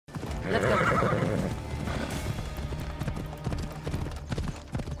Let's go.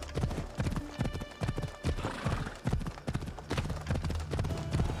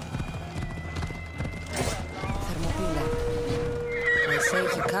 They say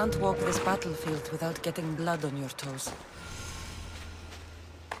you can't walk this battlefield without getting blood on your toes.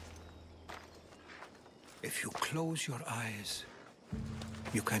 If you close your eyes,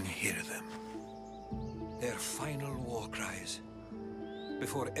 you can hear them. Their final war cries,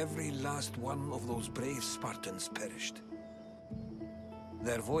 before every last one of those brave Spartans perished.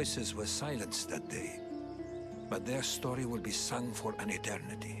 Their voices were silenced that day, but their story will be sung for an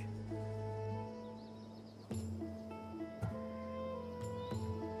eternity.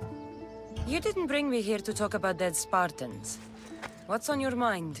 You didn't bring me here to talk about dead Spartans. What's on your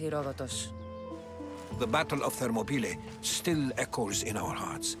mind, Herodotus? The Battle of Thermopylae still echoes in our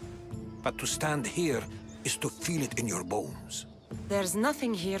hearts. But to stand here is to feel it in your bones. There's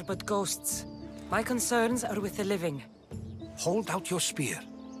nothing here but ghosts. My concerns are with the living. Hold out your spear.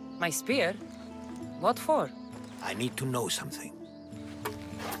 My spear? What for? I need to know something.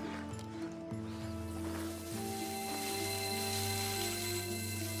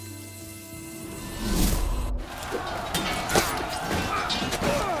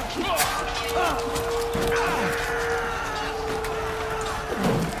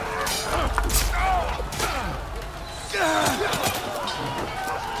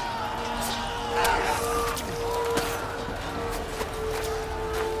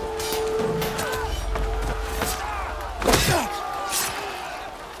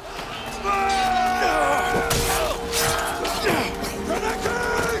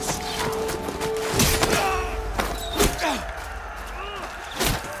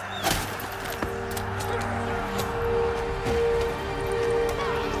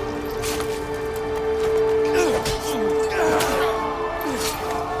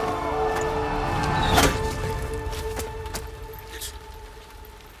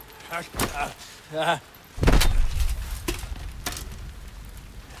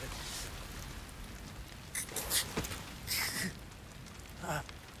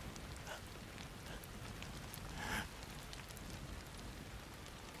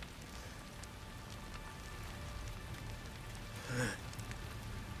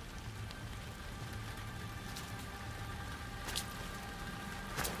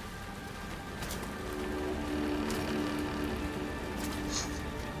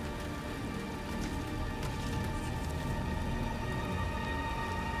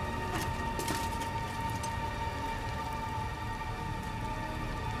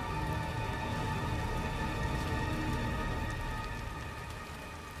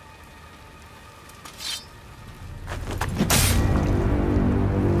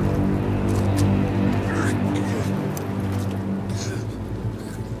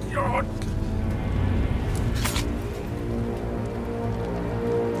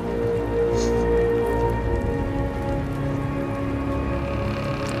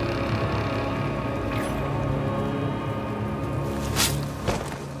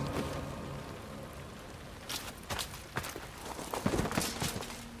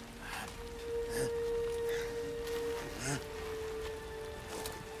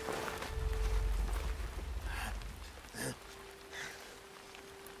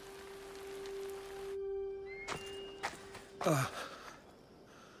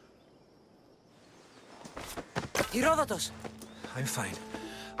 Herodotus! I'm fine.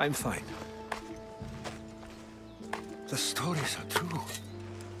 I'm fine. The stories are true.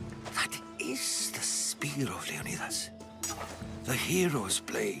 That is the spear of Leonidas. The hero's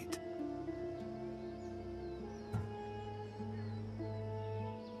blade.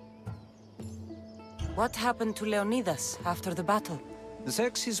 What happened to Leonidas after the battle?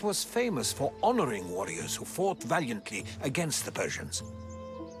 Xerxes was famous for honoring warriors who fought valiantly against the Persians.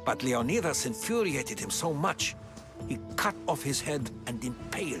 But Leonidas infuriated him so much, he cut off his head and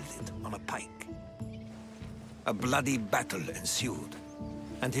impaled it on a pike. A bloody battle ensued,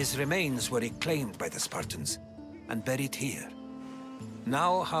 and his remains were reclaimed by the Spartans and buried here.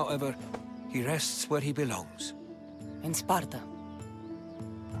 Now, however, he rests where he belongs. In Sparta.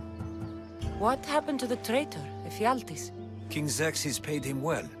 What happened to the traitor, Ephialtes? King Xerxes paid him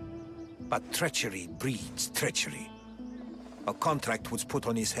well, but treachery breeds treachery. A contract was put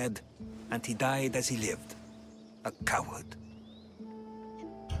on his head, and he died as he lived. A coward.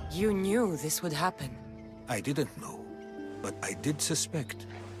 You knew this would happen. I didn't know, but I did suspect.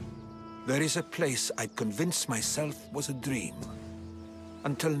 There is a place I'd convinced myself was a dream.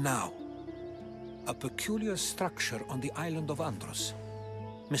 Until now. A peculiar structure on the island of Andros.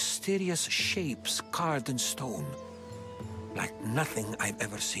 Mysterious shapes carved in stone. Like nothing I've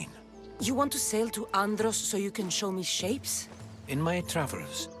ever seen. You want to sail to Andros so you can show me shapes? In my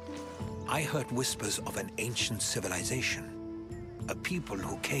travels, I heard whispers of an ancient civilization. A people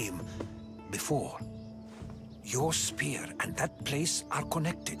who came before. Your spear and that place are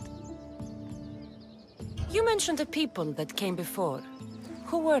connected. You mentioned a people that came before.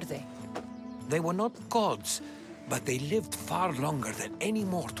 Who were they? They were not gods, but they lived far longer than any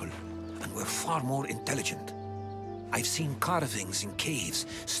mortal, and were far more intelligent. I've seen carvings in caves,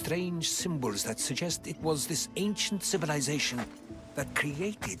 strange symbols that suggest it was this ancient civilization that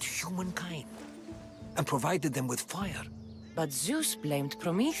created humankind, and provided them with fire. But Zeus blamed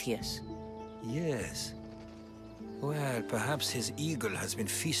Prometheus. Yes. Well, perhaps his eagle has been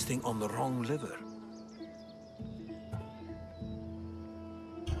feasting on the wrong liver.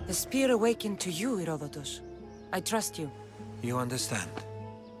 The spear awakened to you, Herodotus. I trust you. You understand.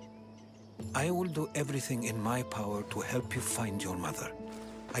 I will do everything in my power to help you find your mother.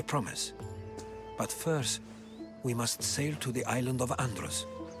 I promise. But first, we must sail to the island of Andros.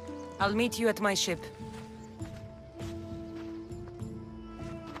 I'll meet you at my ship.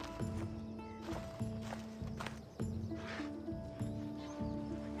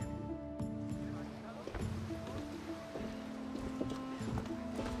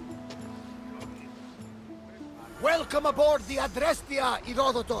 Welcome aboard the Adrestia,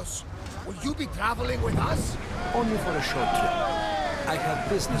 Herodotus. Will you be traveling with us? Only for a short trip. I have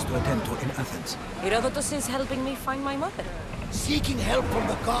business to attend to in Athens. Herodotus is helping me find my mother. Seeking help from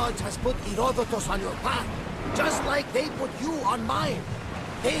the gods has put Herodotus on your path, just like they put you on mine.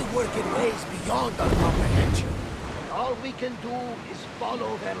 They work in ways beyond our comprehension. And all we can do is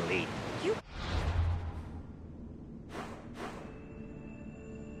follow their lead. You...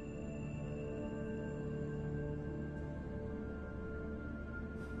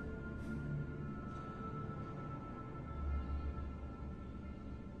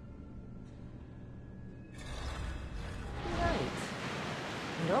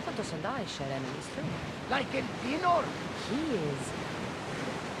 Herodotus and I share enemies too. Like in Dinor? He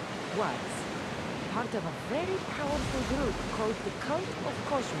was part of a very powerful group called the Cult of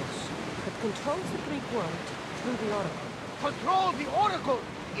Cosmos that controls the Greek world through the Oracle. Control the Oracle?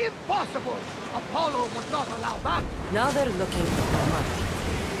 Impossible! Apollo would not allow that! Now they're looking for my mother.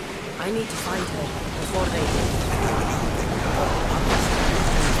 I need to find her before they do.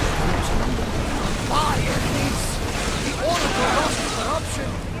 Fire, please! The Oracle lost corruption,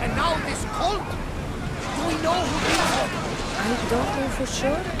 and now this cult? Do we know who leads it? I don't know for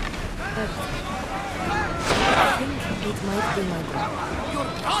sure, but I think it might be my brother. Your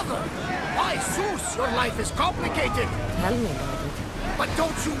brother? Why, Zeus, your life is complicated. Tell me about it. But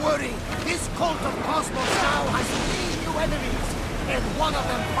don't you worry. This cult of Cosmos now has 3 new enemies. And one of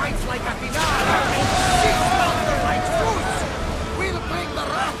them fights like Athena and seeks thunder like Zeus. We'll bring the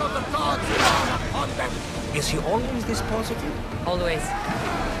wrath of the gods down upon them. Is he always this positive? Always.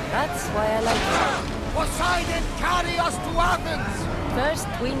 That's why I like him. Poseidon, carry us to Athens! First,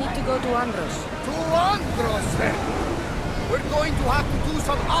 we need to go to Andros. To Andros, then! We're going to have to do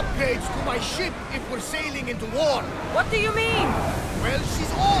some upgrades to my ship if we're sailing into war. What do you mean? Well,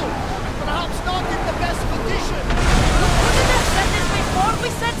 she's old, and perhaps not in the best condition. Couldn't have said this before we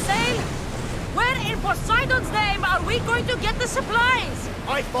set sail? Where in Poseidon's name are we going to get the supplies?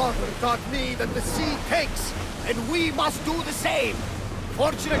 My father taught me that the sea takes, and we must do the same.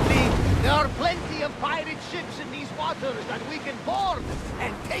 Fortunately, there are plenty of pirate ships in these waters that we can board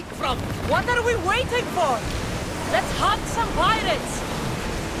and take from. What are we waiting for? Let's hunt some pirates!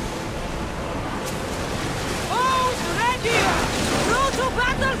 Who's ready? Go to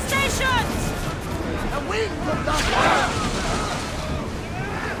battle stations! The wind from that fire!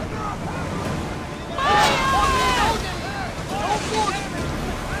 Fire! No good!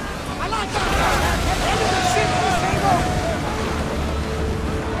 Alaka! Enemy ship disabled!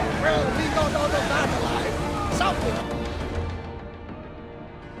 Well, we got out of that alive. Something.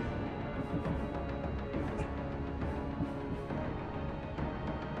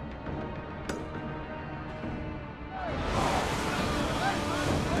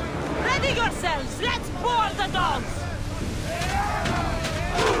 Ready yourselves! Let's board the dogs!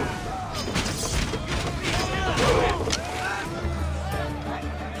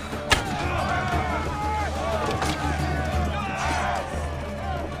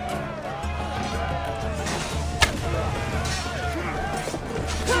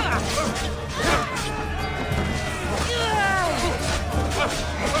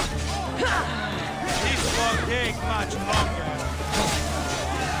 This won't take much longer.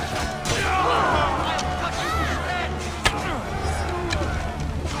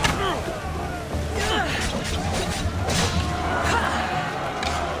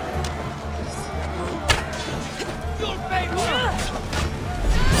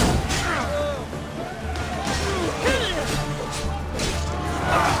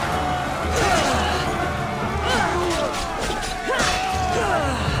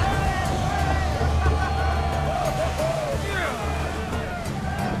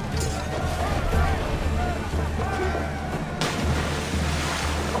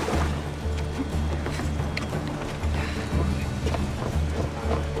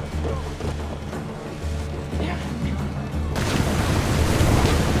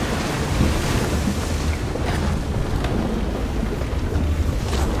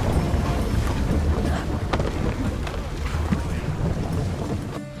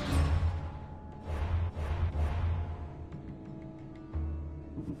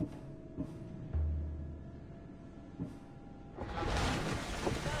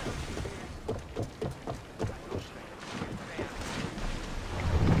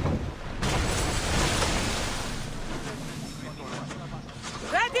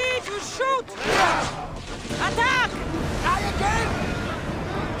 shoot! Attack! Die again!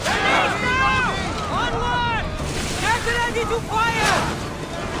 Release now! Onward! Get ready to fire!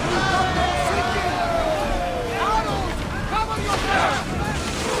 Sinking! Arrows! Cover yourself!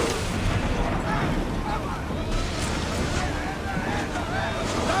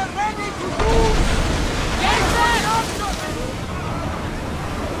 They're ready to move! Yes, sir!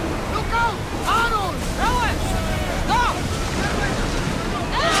 Look out! Arrows! Rowan! Stop!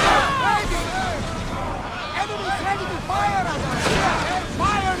 Ready! Enemies ready to fire at us!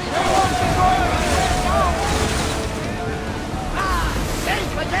 Fire in the open door! Ah!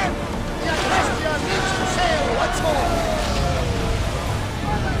 Safe again! The Agrestia needs to sail once more!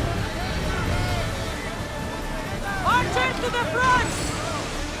 Archers to the front!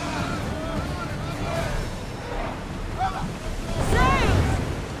 Sails!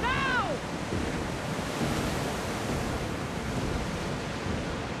 Now!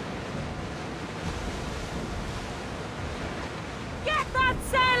 Get that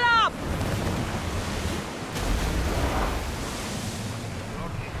sail up!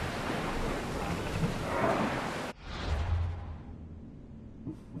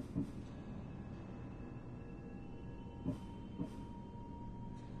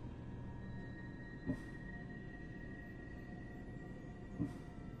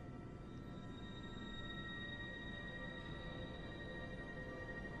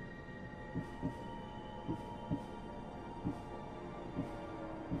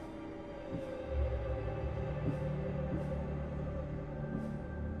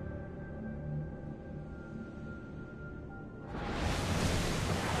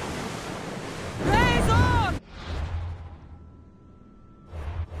 Raise on!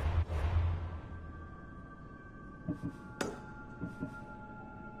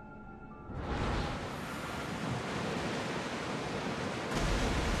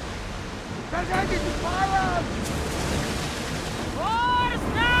 They're ready to fire! Oars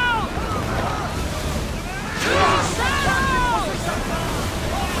now! Sail!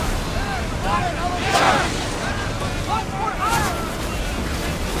 Fire our fire! One for us!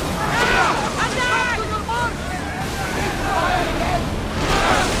 Attack! To your mark! Fire again!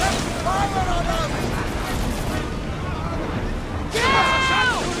 Fire on us! Give us a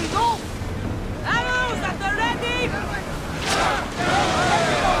chance to resolve! Arrows at the ready!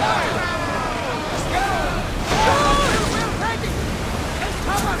 We're ready! Take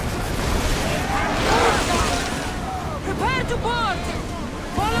cover! Prepare to board!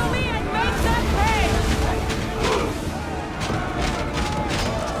 Follow me and make that pay!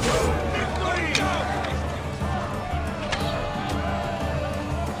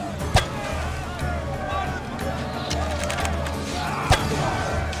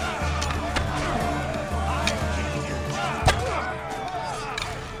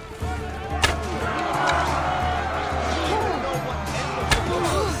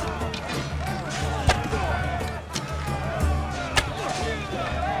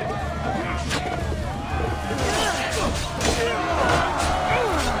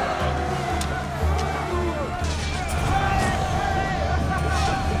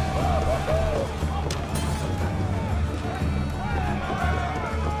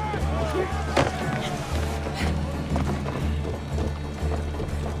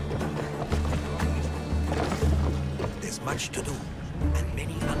 There's much to do, and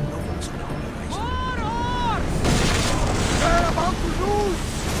many unknowns on the horizon. More oars! We're about to lose!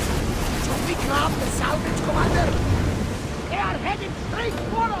 Shall we grab the salvage, Commander? They are heading straight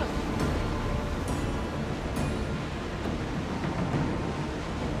for us!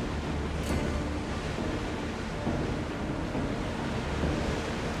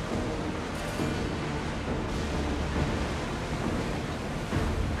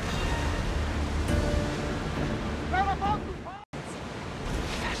 We're about to fight!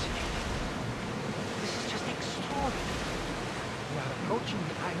 Fascinating. This is just extraordinary. We are approaching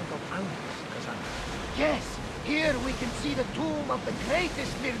the island of Andros, Cassandra. Yes, here we can see the tomb of the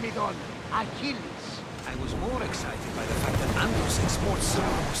greatest Myrmidon, Achilles. I was more excited by the fact that Andros exports some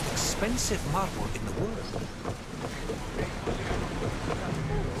of the most expensive marble in the world.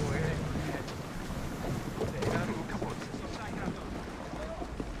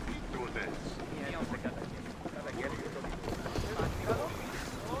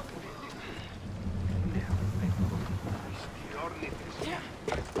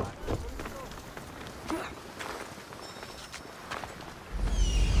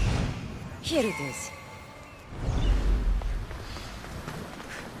 Here it is.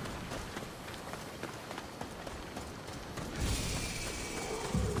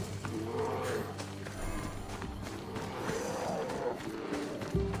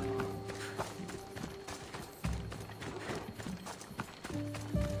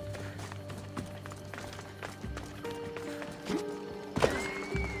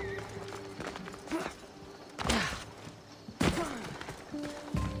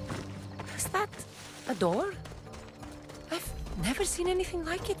 door? I've never seen anything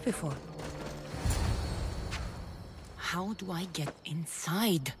like it before. How do I get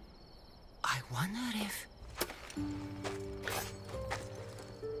inside? I wonder if...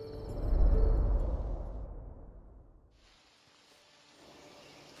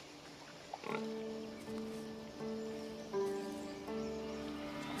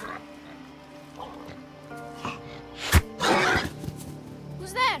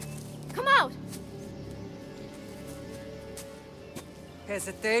 Who's there? Come out!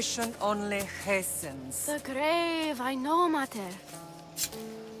 Hesitation only hastens. The grave, I know, Mater.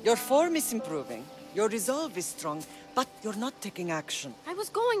 Your form is improving. Your resolve is strong, but you're not taking action. I was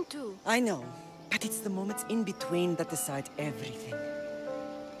going to. I know, but it's the moments in between that decide everything.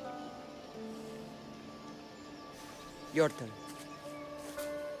 Your turn.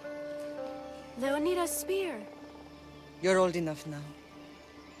 Leonida's spear. You're old enough now.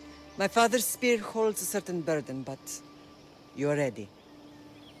 My father's spear holds a certain burden, but you're ready.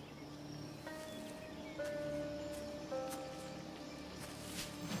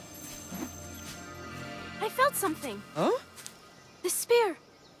 I felt something. Huh? The spear.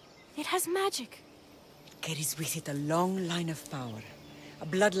 It has magic. It carries with it a long line of power. A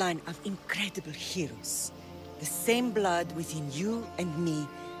bloodline of incredible heroes. The same blood within you and me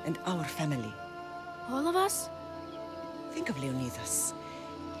and our family. All of us? Think of Leonidas.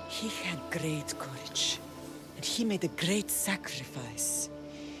 He had great courage. And he made a great sacrifice.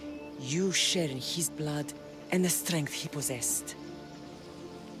 You share in his blood and the strength he possessed.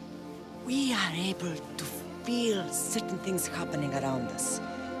 We are able to feel certain things happening around us.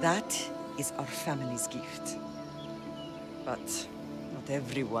 That is our family's gift. But not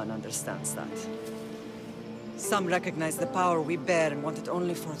everyone understands that. Some recognize the power we bear and want it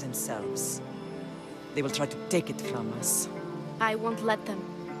only for themselves. They will try to take it from us. I won't let them.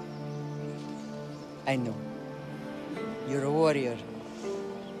 I know. You're a warrior.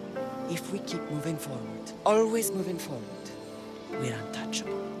 If we keep moving forward, always moving forward, we're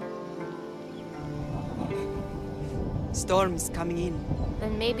untouchable. Storm's coming in.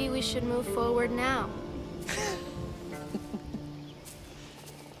 Then maybe we should move forward now.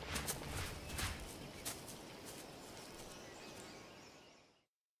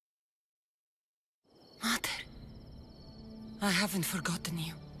 Mater, I haven't forgotten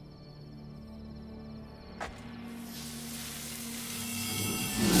you.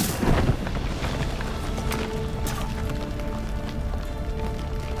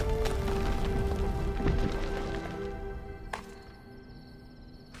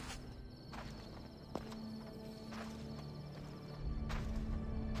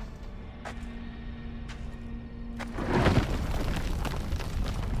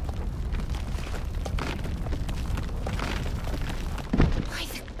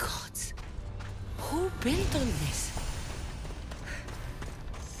 Built on this?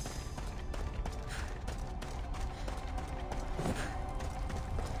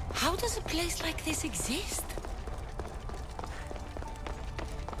 How does a place like this exist?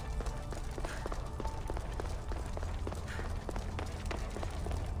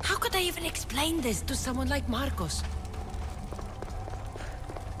 How could I even explain this to someone like Marcos?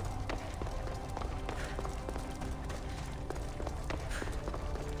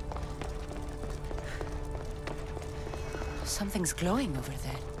 Something's glowing over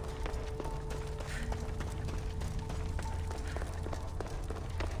there.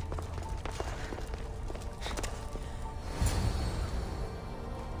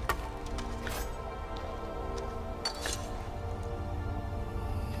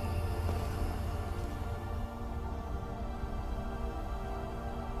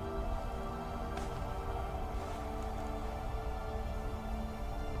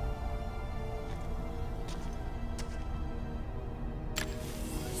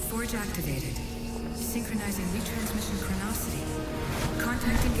 Forge activated. Synchronizing retransmission chronicity.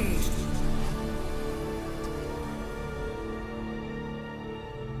 Contact engaged.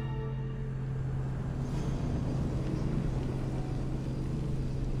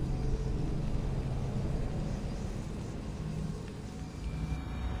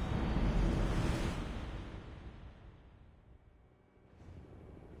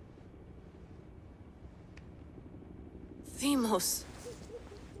 Themos.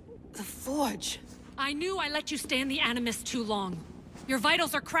 The Forge. I knew I let you stay in the Animus too long. Your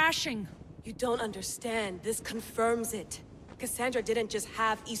vitals are crashing. You don't understand. This confirms it. Cassandra didn't just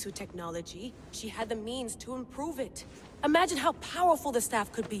have Isu technology. She had the means to improve it. Imagine how powerful the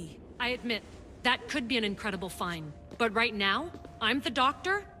staff could be. I admit, that could be an incredible find. But right now, I'm the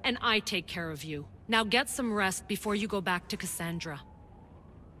doctor, and I take care of you. Now get some rest before you go back to Cassandra.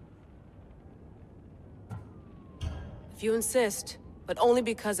 If you insist, but only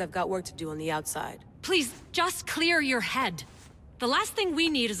because I've got work to do on the outside. Please, just clear your head. The last thing we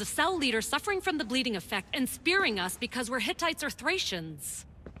need is a cell leader suffering from the bleeding effect and spearing us because we're Hittites or Thracians.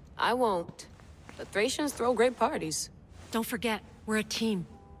 I won't. The Thracians throw great parties. Don't forget, we're a team.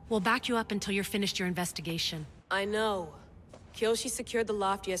 We'll back you up until you're finished your investigation. I know. Kyoshi secured the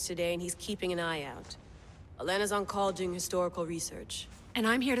loft yesterday and he's keeping an eye out. Elena's on call doing historical research. And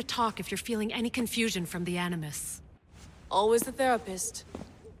I'm here to talk if you're feeling any confusion from the Animus. Always the therapist.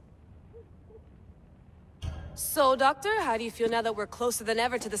 So, Doctor, how do you feel now that we're closer than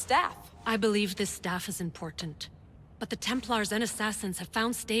ever to the staff? I believe this staff is important. But the Templars and Assassins have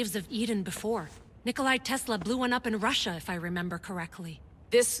found staves of Eden before. Nikolai Tesla blew one up in Russia, if I remember correctly.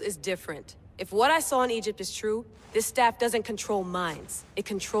 This is different. If what I saw in Egypt is true, this staff doesn't control minds. It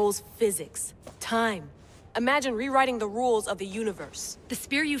controls physics, time. Imagine rewriting the rules of the universe. The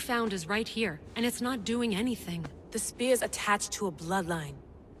spear you found is right here, and it's not doing anything. The spear's attached to a bloodline.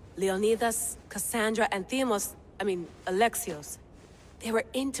 Leonidas, Cassandra, and Alexios. They were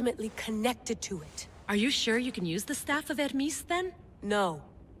intimately connected to it. Are you sure you can use the Staff of Hermes, then? No.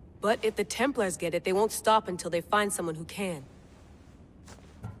 But if the Templars get it, they won't stop until they find someone who can.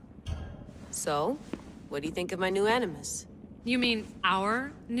 So, what do you think of my new Animus? You mean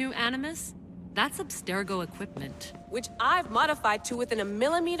our new Animus? That's Abstergo equipment. Which I've modified to within a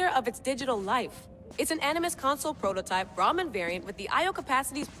millimeter of its digital life. It's an Animus console prototype, Brahmin variant with the I/O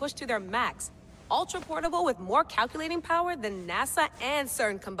capacities pushed to their max. Ultra portable with more calculating power than NASA and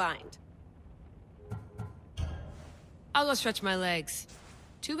CERN combined. I'll go stretch my legs.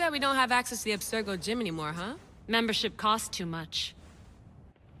 Too bad we don't have access to the Abstergo gym anymore, huh? Membership costs too much.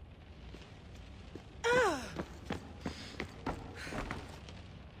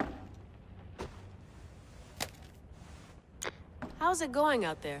 How's it going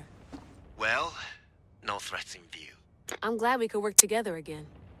out there? Well, no threats in view. I'm glad we could work together again.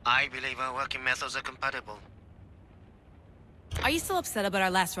 I believe our working methods are compatible. Are you still upset about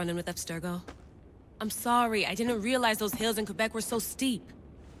our last run-in with Abstergo? I'm sorry, I didn't realize those hills in Quebec were so steep.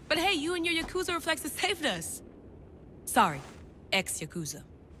 But hey, you and your Yakuza reflexes saved us. Sorry, ex-Yakuza.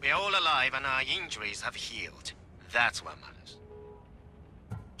 We're all alive and our injuries have healed. That's what matters.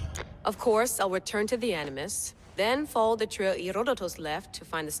 Of course, I'll return to the Animus, then follow the trail Herodotus left to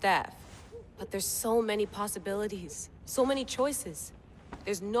find the staff. But there's so many possibilities, so many choices.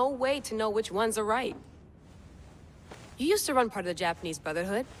 There's no way to know which ones are right. You used to run part of the Japanese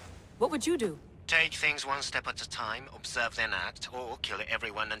Brotherhood. What would you do? Take things one step at a time, observe then act, or kill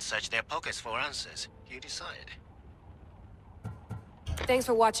everyone and search their pockets for answers. You decide. Thanks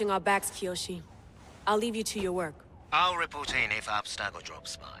for watching our backs, Kiyoshi. I'll leave you to your work. I'll report in if Abstergo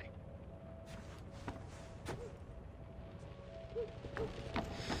drops by.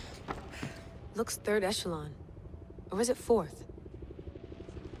 Looks third echelon. Or is it fourth?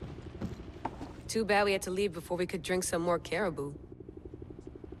 Too bad we had to leave before we could drink some more caribou.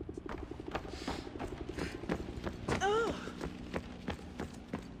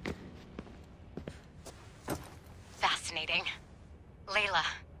 Fascinating. Layla,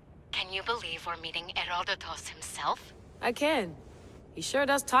 can you believe we're meeting Herodotus himself? I can. He sure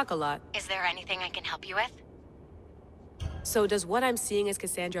does talk a lot. Is there anything I can help you with? So does what I'm seeing as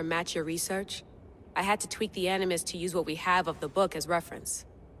Cassandra match your research? I had to tweak the Animus to use what we have of the book as reference.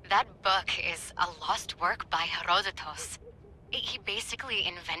 That book is a lost work by Herodotus. He basically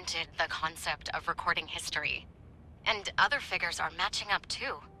invented the concept of recording history. And other figures are matching up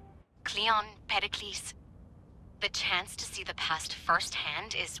too. Cleon, Pericles. The chance to see the past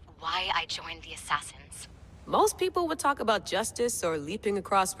firsthand is why I joined the Assassins. Most people would talk about justice or leaping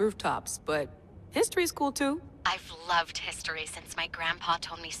across rooftops, but history's cool too. I've loved history since my grandpa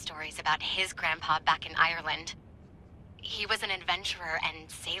told me stories about his grandpa back in Ireland. He was an adventurer and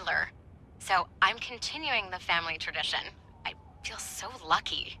sailor, so I'm continuing the family tradition. I feel so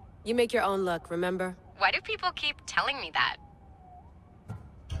lucky. You make your own luck, remember? Why do people keep telling me that?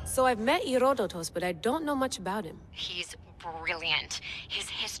 So I've met Herodotus, but I don't know much about him. He's brilliant. His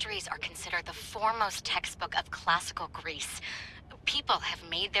histories are considered the foremost textbook of classical Greece. People have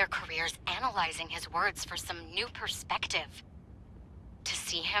made their careers analyzing his words for some new perspective. To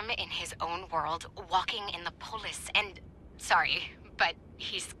see him in his own world, walking in the polis, and... Sorry, but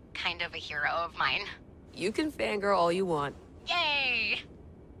he's kind of a hero of mine. You can fangirl all you want. Yay!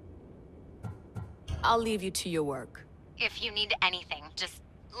 I'll leave you to your work. If you need anything, just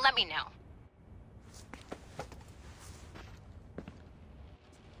let me know.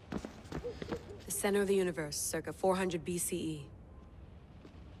 The center of the universe, circa 400 BCE.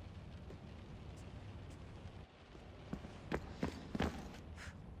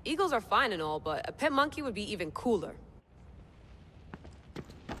 Eagles are fine and all, but a pet monkey would be even cooler.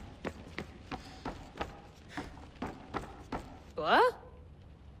 What?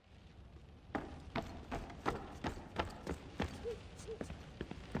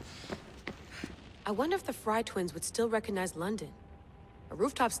 I wonder if the Fry twins would still recognize London. A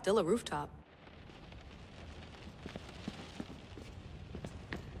rooftop's still a rooftop.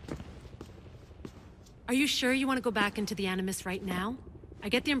 Are you sure you want to go back into the Animus right now? I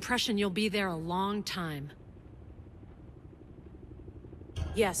get the impression you'll be there a long time.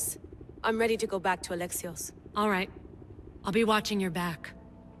 Yes. I'm ready to go back to Alexios. All right. I'll be watching your back.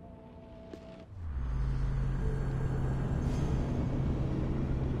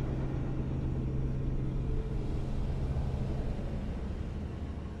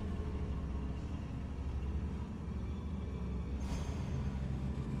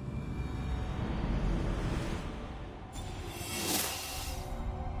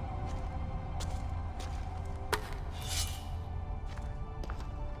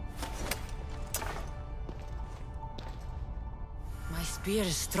 My spear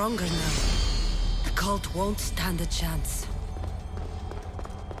is stronger now. The cult won't stand a chance.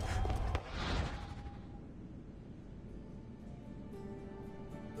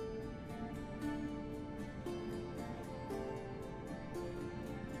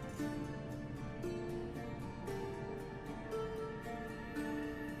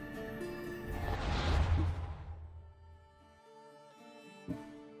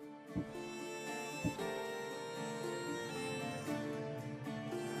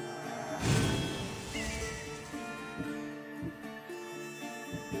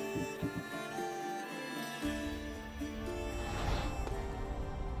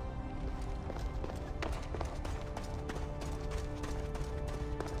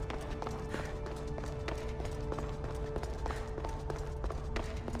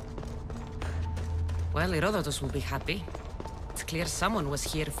 Well, Herodotus will be happy. It's clear someone was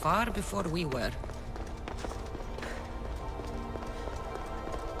here far before we were.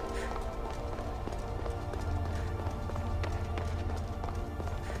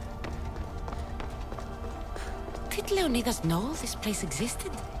 Did Leonidas know this place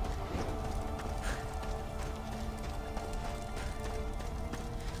existed?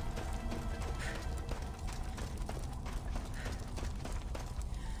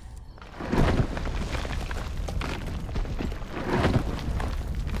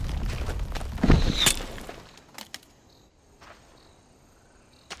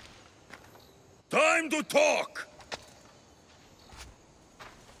 Time to talk!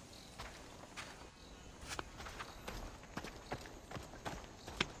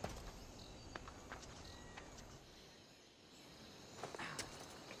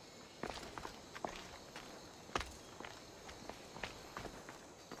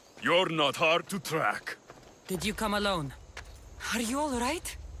 You're not hard to track. Did you come alone? Are you all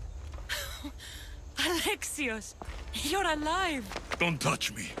right? Alexios, you're alive! Don't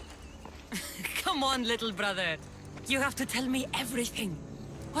touch me. Come on, little brother. You have to tell me everything.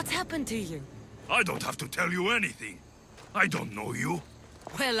 What's happened to you? I don't have to tell you anything. I don't know you.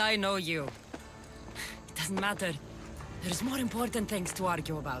 Well, I know you. It doesn't matter. There's more important things to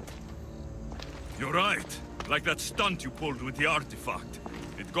argue about. You're right. Like that stunt you pulled with the artifact.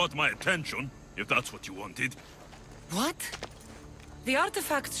 It got my attention, if that's what you wanted. What? The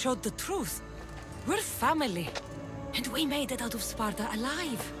artifact showed the truth. We're family. And we made it out of Sparta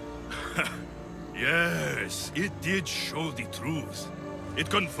alive. Yes, it did show the truth. It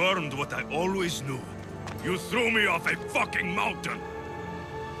confirmed what I always knew. You threw me off a fucking mountain!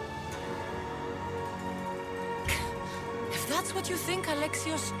 If that's what you think,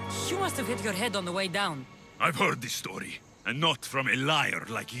 Alexios, you must have hit your head on the way down. I've heard this story, and not from a liar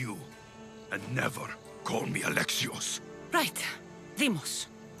like you. And never call me Alexios. Right, Deimos.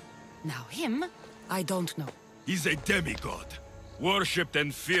 Now him, I don't know. He's a demigod, worshipped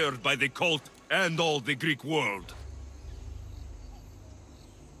and feared by the cult and all the Greek world.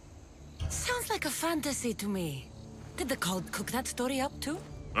 Sounds like a fantasy to me. Did the cult cook that story up too?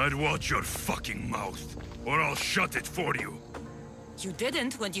 I'd watch your fucking mouth, or I'll shut it for you. You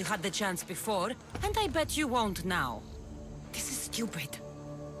didn't when you had the chance before, and I bet you won't now. This is stupid.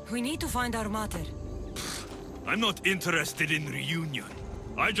 We need to find our mater. I'm not interested in reunion.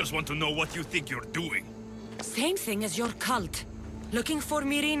 I just want to know what you think you're doing. Same thing as your cult. Looking for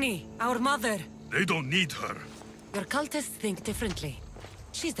Myrine, our mother. They don't need her. Your cultists think differently.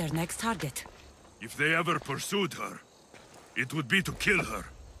 She's their next target. If they ever pursued her, it would be to kill her.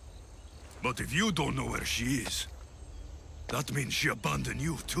 But if you don't know where she is, that means she abandoned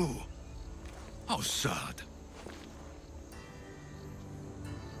you too. How sad.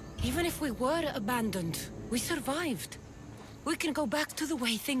 Even if we were abandoned, we survived. We can go back to the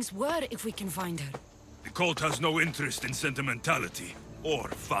way things were if we can find her. The cult has no interest in sentimentality or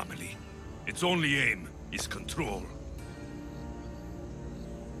family. Its only aim is control.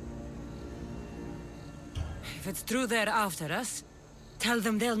 If it's true they're after us, tell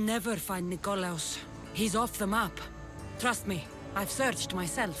them they'll never find Nikolaos. He's off the map. Trust me, I've searched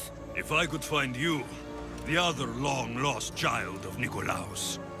myself. If I could find you, the other long-lost child of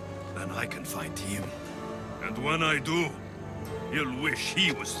Nikolaos, then I can find him. And when I do, he'll wish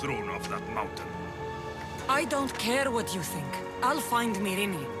he was thrown off that mountain. I don't care what you think. I'll find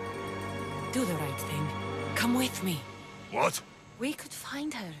Myrrine. Do the right thing. Come with me. What? We could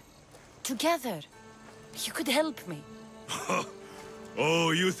find her. Together. You could help me.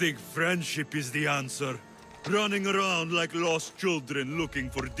 Oh, you think friendship is the answer? Running around like lost children looking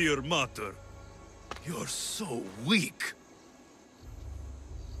for dear mater. You're so weak.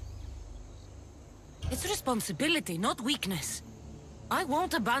 It's responsibility, not weakness. I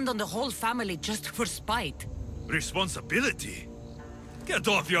won't abandon the whole family just for spite. Responsibility? Get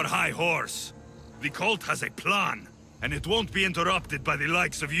off your high horse. The cult has a plan, and it won't be interrupted by the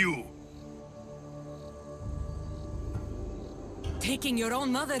likes of you. Taking your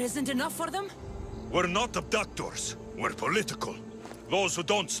own mother isn't enough for them? We're not abductors. We're political. Those who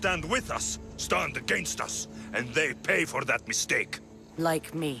don't stand with us, stand against us, and they pay for that mistake.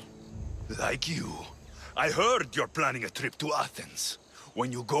 Like me. Like you. I heard you're planning a trip to Athens.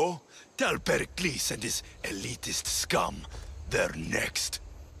 When you go, tell Pericles and his elitist scum they're next.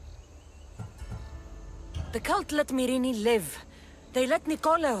 The cult let Myrrine live. They let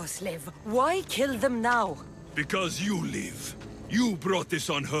Nikolaos live. Why kill them now? Because you live. You brought this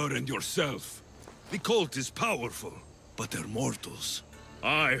on her and yourself. The cult is powerful, but they're mortals.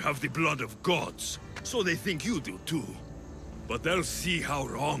 I have the blood of gods, so they think you do too. But they'll see how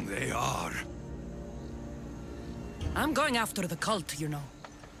wrong they are. I'm going after the cult, you know.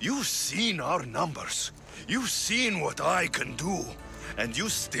 You've seen our numbers. You've seen what I can do. And you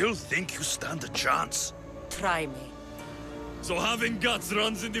still think you stand a chance? Try me. So having guts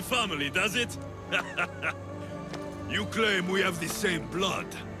runs in the family, does it? You claim we have the same blood.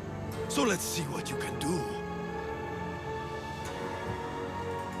 So let's see what you can do.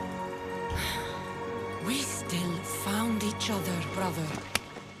 We still found each other, brother.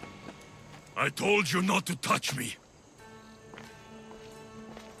 I told you not to touch me.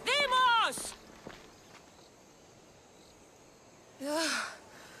 Demos!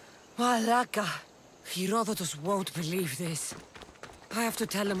 Malaka. Herodotus won't believe this. I have to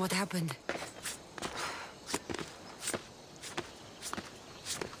tell him what happened.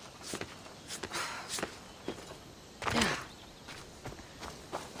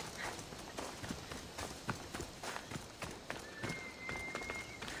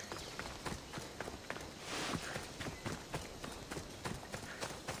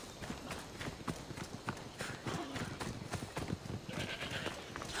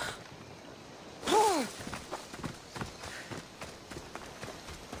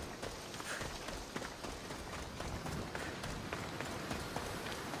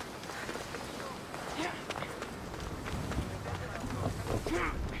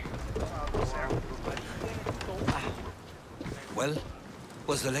 Well,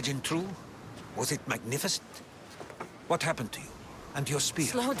 was the legend true? Was it magnificent? What happened to you? And your spear?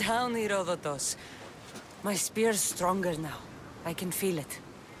 Slow down, Herodotus. My spear's stronger now. I can feel it.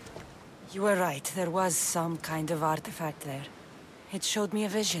 You were right, there was some kind of artifact there. It showed me a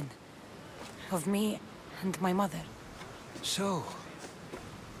vision. Of me and my mother. So,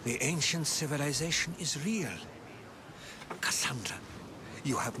 the ancient civilization is real. Cassandra,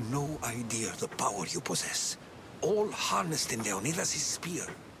 you have no idea the power you possess. All harnessed in Leonidas' spear.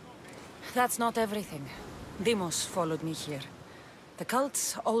 That's not everything. Demos followed me here. The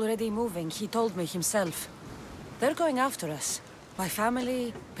cult's already moving, he told me himself. They're going after us. My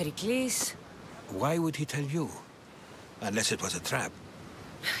family, Pericles. Why would he tell you? Unless it was a trap.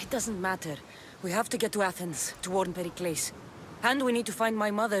 It doesn't matter. We have to get to Athens, to warn Pericles. And we need to find my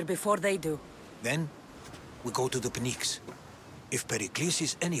mother before they do. Then, we go to the Pnyx. If Pericles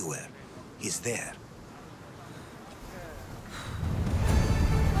is anywhere, he's there.